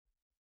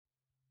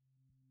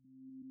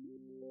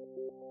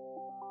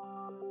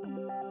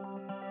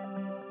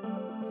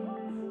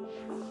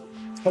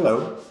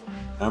Hello,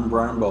 I'm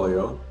Brian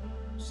Bolio,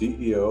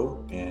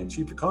 CEO and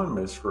Chief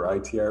Economist for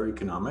ITR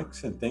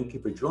Economics, and thank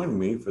you for joining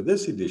me for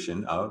this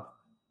edition of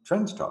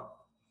Trends Talk.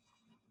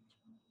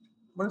 I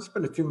want to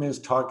spend a few minutes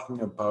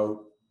talking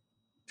about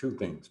two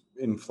things: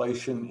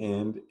 inflation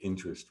and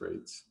interest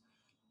rates.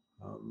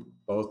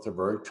 Both are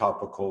very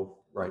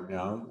topical right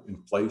now.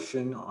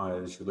 Inflation,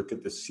 as you look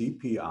at the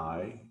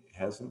CPI,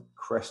 hasn't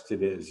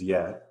crested as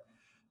yet.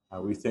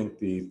 We think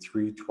the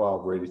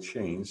 312 rate of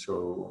change,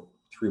 so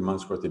 3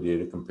 months worth of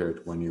data compared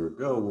to 1 year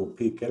ago, will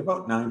peak at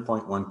about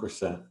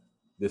 9.1%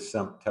 this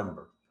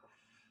September.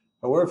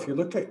 However, if you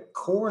look at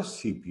core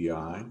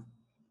CPI,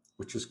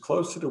 which is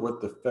closer to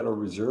what the Federal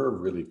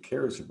Reserve really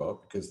cares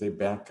about because they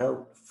back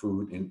out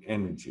food and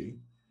energy,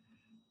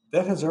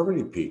 that has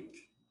already peaked.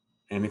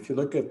 And if you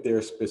look at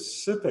their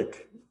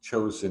specific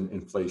chosen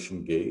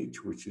inflation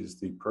gauge, which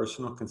is the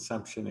Personal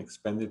Consumption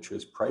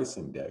Expenditures Price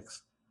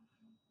Index,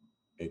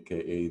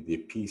 aka the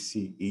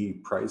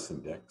PCE price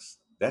index,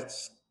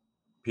 that's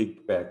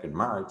peaked back in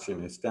March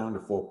and it's down to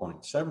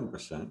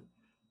 4.7%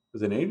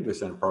 with an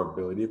 80%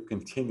 probability of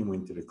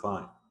continuing to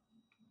decline.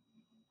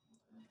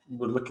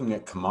 We're looking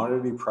at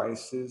commodity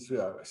prices,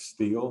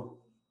 steel,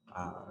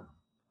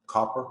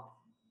 copper,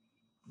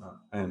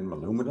 and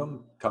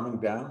aluminum coming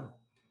down.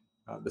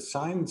 The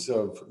signs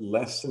of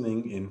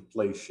lessening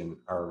inflation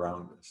are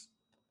around us.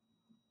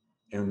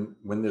 And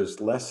when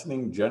there's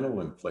lessening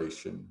general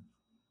inflation,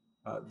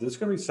 there's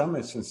going to be some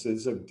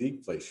instances of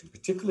deflation,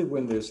 particularly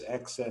when there's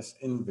excess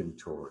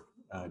inventory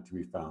to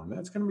be found.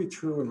 That's going to be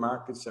true in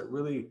markets that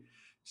really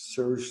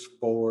surged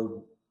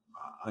forward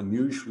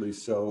unusually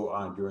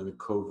so during the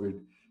COVID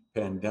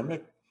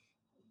pandemic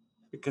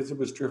because it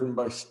was driven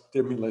by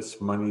stimulus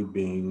money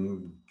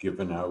being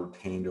given out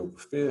hand over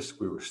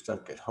fist. We were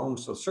stuck at home.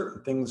 So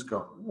certain things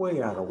got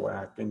way out of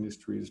whack,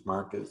 industries,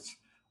 markets,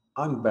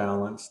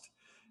 unbalanced.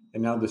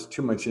 And now there's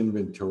too much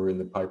inventory in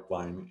the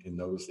pipeline in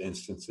those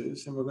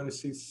instances, and we're going to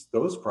see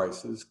those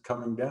prices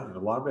coming down. A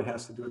lot of it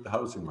has to do with the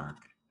housing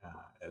market,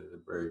 as a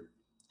very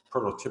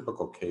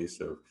prototypical case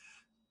of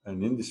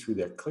an industry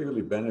that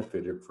clearly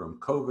benefited from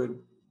COVID,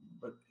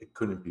 but it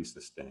couldn't be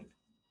sustained.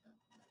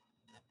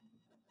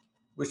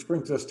 Which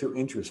brings us to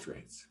interest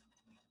rates.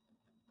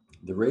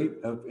 The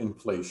rate of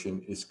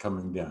inflation is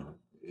coming down,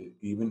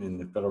 even in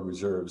the Federal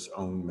Reserve's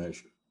own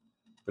measure.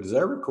 But as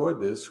I record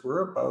this,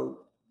 we're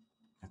about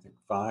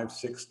 5,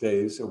 6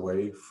 days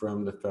away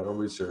from the Federal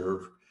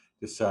Reserve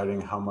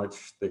deciding how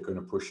much they're going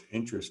to push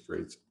interest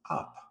rates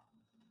up.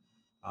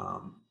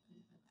 A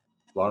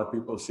lot of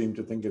people seem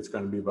to think it's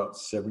going to be about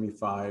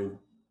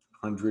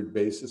 7,500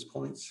 basis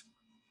points.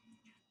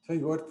 Tell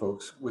you what,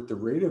 folks, with the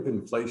rate of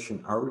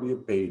inflation already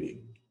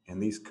abating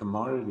and these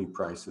commodity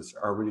prices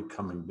already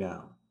coming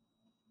down,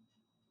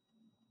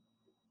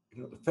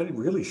 the Fed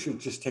really should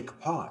just take a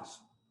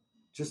pause.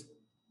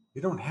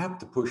 You don't have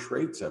to push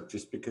rates up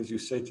just because you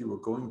said you were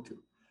going to.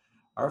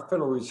 Our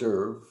Federal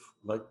Reserve,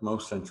 like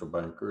most central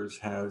bankers,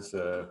 has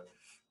a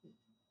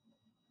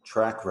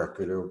track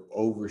record of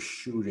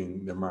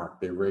overshooting the mark.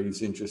 They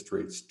raise interest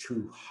rates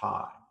too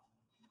high.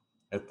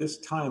 At this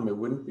time, it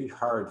wouldn't be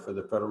hard for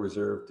the Federal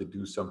Reserve to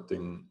do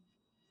something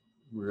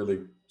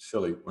really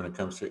silly when it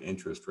comes to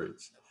interest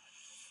rates.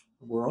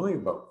 We're only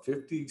about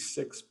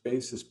 56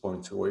 basis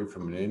points away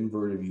from an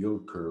inverted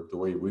yield curve, the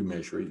way we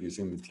measure it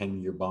using the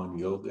 10-year bond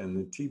yield and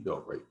the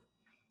T-bill rate.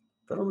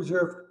 Federal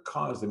Reserve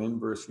caused an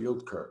inverse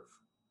yield curve.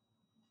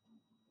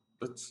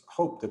 Let's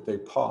hope that they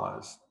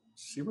pause,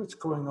 see what's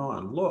going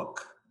on,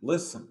 look,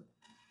 listen,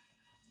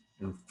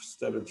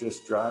 instead of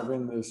just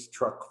driving this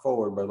truck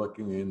forward by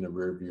looking in the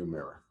rearview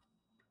mirror.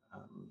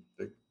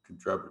 They could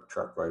drive a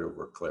truck right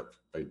over a cliff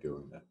by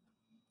doing that.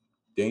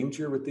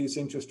 Danger with these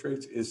interest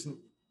rates isn't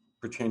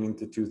pertaining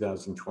to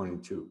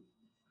 2022,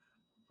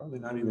 probably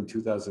not even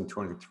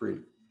 2023.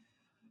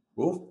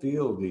 We'll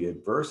feel the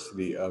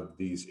adversity of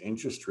these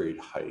interest rate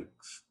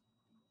hikes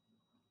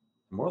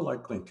more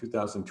likely in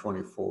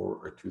 2024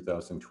 or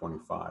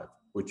 2025,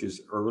 which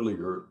is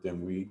earlier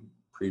than we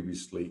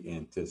previously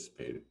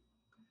anticipated.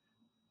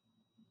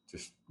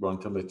 Just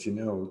want to let you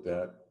know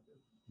that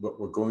what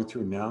we're going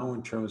through now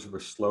in terms of a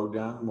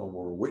slowdown while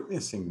we're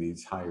witnessing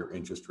these higher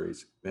interest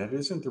rates, that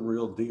isn't the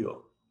real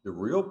deal. The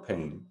real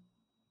pain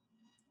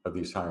of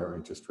these higher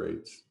interest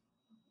rates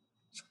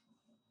is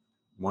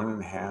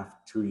 1.5,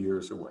 2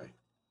 years away.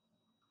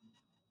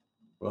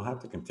 We'll have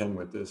to contend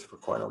with this for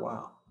quite a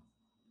while.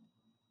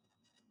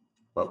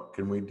 What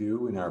can we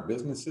do in our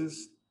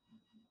businesses?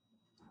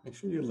 Make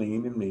sure you're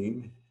lean and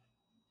mean,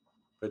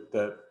 but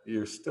that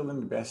you're still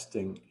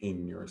investing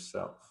in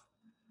yourself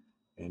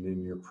and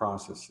in your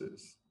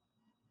processes.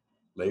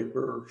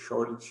 Labor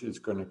shortage is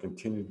going to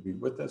continue to be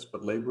with us,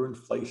 but labor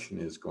inflation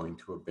is going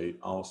to abate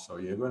also.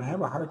 You're going to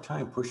have a hard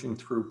time pushing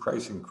through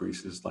price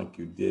increases like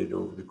you did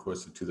over the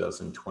course of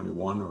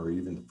 2021 or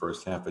even the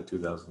first half of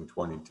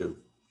 2022.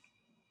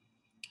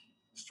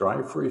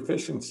 Strive for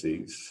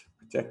efficiencies,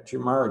 protect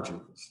your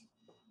margins,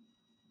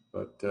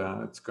 but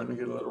it's going to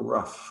get a little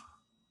rough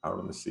out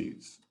on the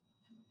seas.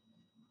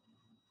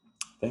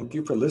 Thank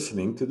you for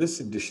listening to this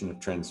edition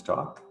of Trends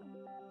Talk.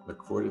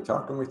 Look forward to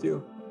talking with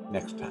you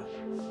next time.